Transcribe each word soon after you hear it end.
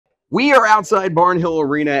We are outside Barnhill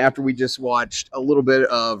Arena after we just watched a little bit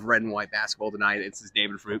of red and white basketball tonight. This is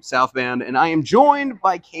David from Hoop South Bend, and I am joined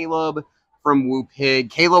by Caleb from Whoop Pig.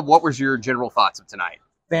 Caleb, what was your general thoughts of tonight?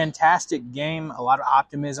 Fantastic game, a lot of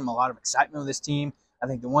optimism, a lot of excitement with this team. I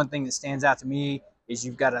think the one thing that stands out to me is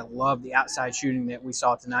you've got to love the outside shooting that we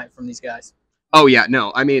saw tonight from these guys. Oh, yeah,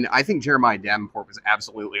 no. I mean, I think Jeremiah Davenport was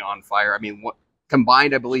absolutely on fire. I mean,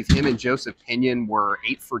 combined, I believe him and Joseph Pinion were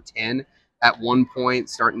 8 for 10 at one point,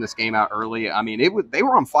 starting this game out early. I mean, they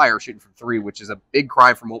were on fire shooting from three, which is a big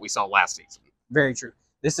cry from what we saw last season. Very true.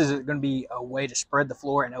 This is going to be a way to spread the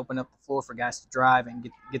floor and open up the floor for guys to drive and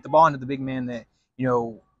get the ball into the big man that,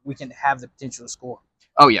 we can have the potential to score.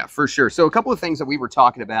 Oh, yeah, for sure. So a couple of things that we were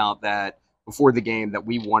talking about that before the game that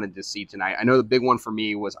we wanted to see tonight. I know the big one for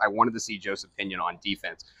me was I wanted to see Joseph Pinion on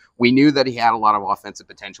defense. We knew that he had a lot of offensive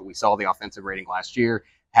potential. We saw the offensive rating last year,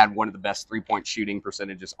 had one of the best three-point shooting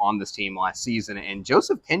percentages on this team last season. And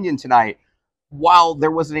Joseph Pinion tonight, while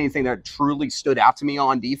there wasn't anything that truly stood out to me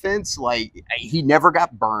on defense, like he never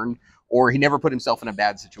got burned or he never put himself in a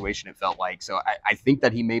bad situation, it felt like. So I think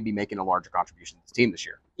that he may be making a larger contribution to this team this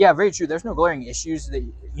year. Yeah, very true. There's no glaring issues that,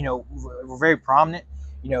 were very prominent.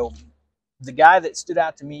 The guy that stood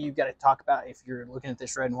out to me, you've got to talk about if you're looking at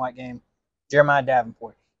this red and white game, Jeremiah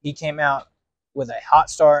Davenport. He came out with a hot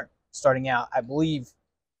start, starting out, I believe,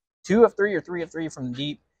 2 of 3 or 3 of 3 from the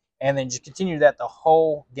deep, and then just continued that the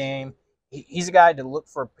whole game. He's a guy to look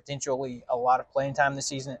for potentially a lot of playing time this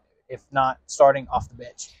season, if not starting off the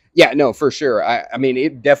bench. Yeah, no, for sure. I mean,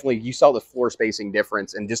 it definitely, you saw the floor spacing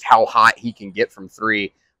difference and just how hot he can get from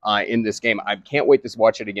three in this game. I can't wait to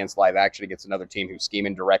watch it against live action against another team who's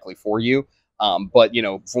scheming directly for you. But,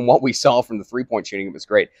 from what we saw from the three-point shooting, it was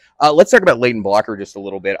great. Let's talk about Leighton Blocker just a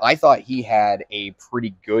little bit. I thought he had a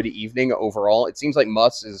pretty good evening overall. It seems like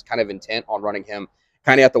Muss is kind of intent on running him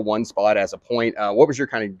kind of at the one spot as a point. What was your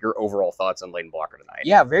overall thoughts on Leighton Blocker tonight?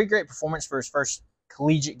 Yeah, very great performance for his first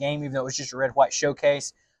collegiate game, even though it was just a red-white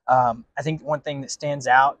showcase. I think one thing that stands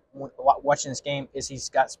out watching this game is he's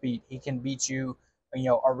got speed. He can beat you,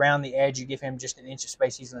 around the edge. You give him just an inch of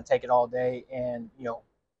space, he's going to take it all day and,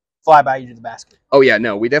 fly by you to the basket. Oh, yeah,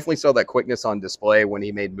 no, we definitely saw that quickness on display when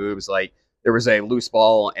he made moves. Like there was a loose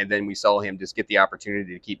ball, and then we saw him just get the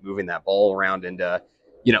opportunity to keep moving that ball around and,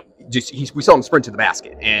 we saw him sprint to the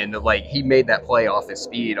basket, and like he made that play off his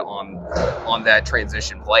speed on that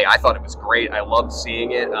transition play. I thought it was great. I loved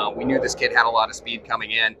seeing it. We knew this kid had a lot of speed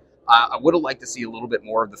coming in. I would have liked to see a little bit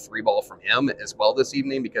more of the three ball from him as well this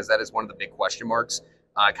evening, because that is one of the big question marks,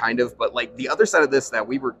 kind of. But like the other side of this that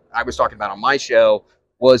I was talking about on my show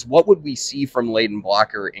was what would we see from Leighton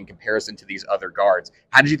Blocker in comparison to these other guards?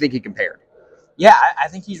 How did you think he compared? Yeah, I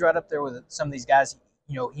think he's right up there with some of these guys.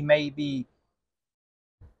 He may be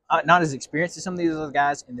not as experienced as some of these other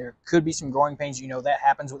guys, and there could be some growing pains. That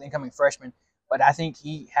happens with incoming freshmen. But I think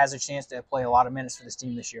he has a chance to play a lot of minutes for this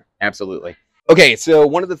team this year. Absolutely. Okay, so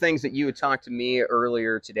one of the things that you had talked to me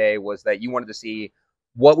earlier today was that you wanted to see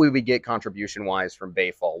what we would get contribution-wise from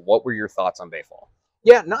Bayfall. What were your thoughts on Bayfall?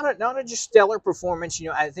 Yeah, not a just stellar performance.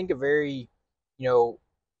 I think a very,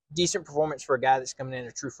 decent performance for a guy that's coming in,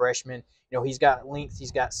 a true freshman. He's got length,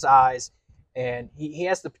 he's got size, and he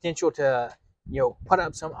has the potential to, put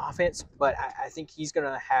up some offense. But I think he's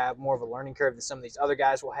going to have more of a learning curve than some of these other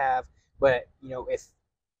guys will have. But, if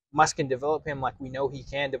Musk can develop him like we know he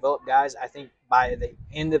can develop guys, I think by the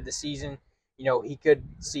end of the season, he could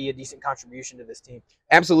see a decent contribution to this team.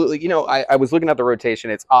 Absolutely. I was looking at the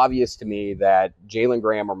rotation. It's obvious to me that Jalen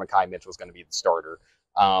Graham or Mekhi Mitchell is going to be the starter.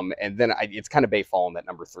 And then it's kind of Bayfall in that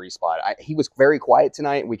number 3 spot. He was very quiet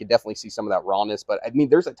tonight, and we could definitely see some of that rawness. But, I mean,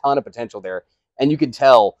 there's a ton of potential there. And you can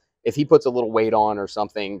tell if he puts a little weight on or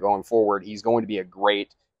something going forward, he's going to be a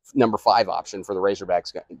great number 5 option for the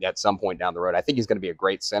Razorbacks at some point down the road. I think he's going to be a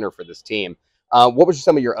great center for this team. What were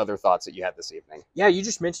some of your other thoughts that you had this evening? Yeah, you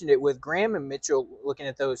just mentioned it with Graham and Mitchell, looking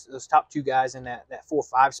at those top 2 guys in that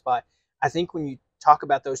 4-5 spot. I think when you talk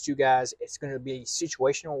about those 2 guys, it's going to be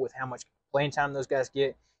situational with how much playing time those guys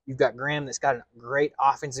get. You've got Graham that's got a great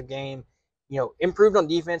offensive game, improved on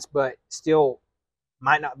defense, but still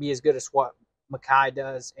might not be as good as what Mekhi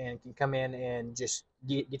does, and can come in and just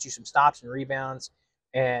get you some stops and rebounds,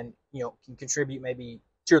 and can contribute maybe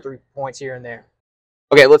 2 or 3 points here and there.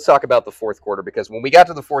 Okay, let's talk about the fourth quarter, because when we got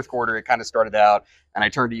to the fourth quarter, it kind of started out, and I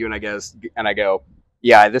turned to you and I go,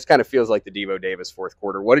 yeah, this kind of feels like the Devo Davis fourth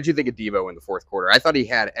quarter. What did you think of Devo in the fourth quarter? I thought he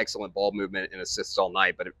had excellent ball movement and assists all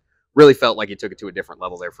night, but it really felt like he took it to a different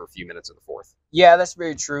level there for a few minutes in the fourth. Yeah, that's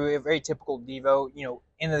very true. A very typical Devo,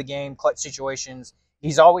 end of the game, clutch situations.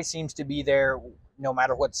 He's always seems to be there no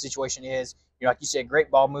matter what the situation is. Like you said,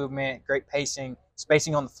 great ball movement, great pacing,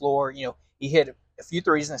 spacing on the floor. He hit a few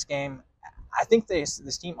threes in this game. I think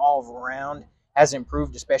this team all around has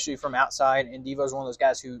improved, especially from outside. And Devo's one of those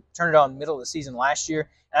guys who turned it on middle of the season last year.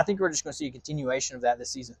 And I think we're just going to see a continuation of that this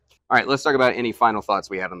season. All right, let's talk about any final thoughts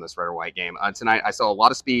we had on this red or white game. Tonight, I saw a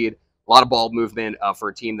lot of speed, a lot of ball movement for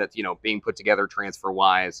a team that's, being put together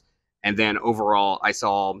transfer-wise. And then overall, I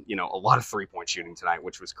saw, a lot of three-point shooting tonight,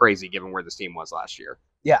 which was crazy given where this team was last year.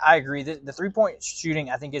 Yeah, I agree. The three-point shooting,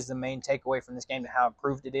 I think, is the main takeaway from this game and how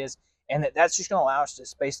improved it is. And that's just going to allow us to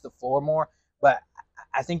space the floor more. But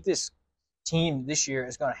I think this team this year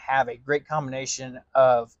is going to have a great combination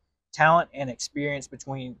of talent and experience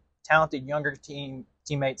between talented younger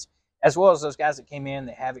teammates as well as those guys that came in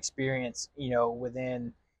that have experience,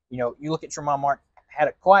 within, you look at Tremont Martin, had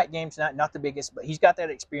a quiet game tonight, not the biggest, but he's got that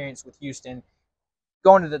experience with Houston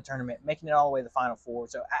going to the tournament, making it all the way to the Final Four.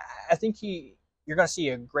 So I think you're going to see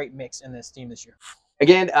a great mix in this team this year.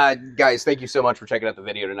 Again, guys, thank you so much for checking out the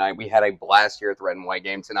video tonight. We had a blast here at the Red and White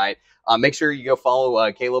game tonight. Make sure you go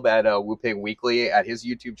follow Caleb at WooPig Weekly at his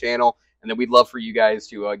YouTube channel. And then we'd love for you guys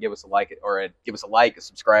to give us a like,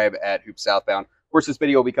 subscribe at Hoop Southbound. Of course, this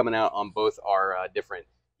video will be coming out on both our different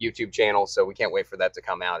YouTube channels, so we can't wait for that to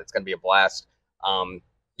come out. It's going to be a blast.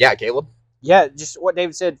 Yeah, Caleb? Yeah, just what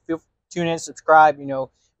David said. Tune in, subscribe.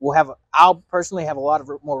 I'll personally have a lot of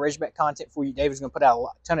more Razorback content for you. David's going to put out a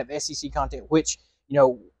ton of SEC content, which,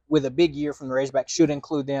 with a big year from the Razorbacks, should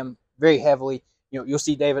include them very heavily. You'll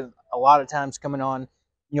see David a lot of times coming on,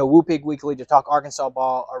 WooPig Weekly to talk Arkansas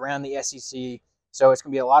ball around the SEC. So it's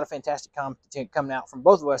going to be a lot of fantastic content coming out from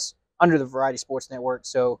both of us under the Variety Sports Network.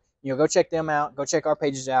 So, go check them out. Go check our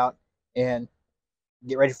pages out and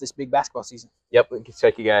get ready for this big basketball season. Yep, we can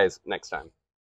check you guys next time.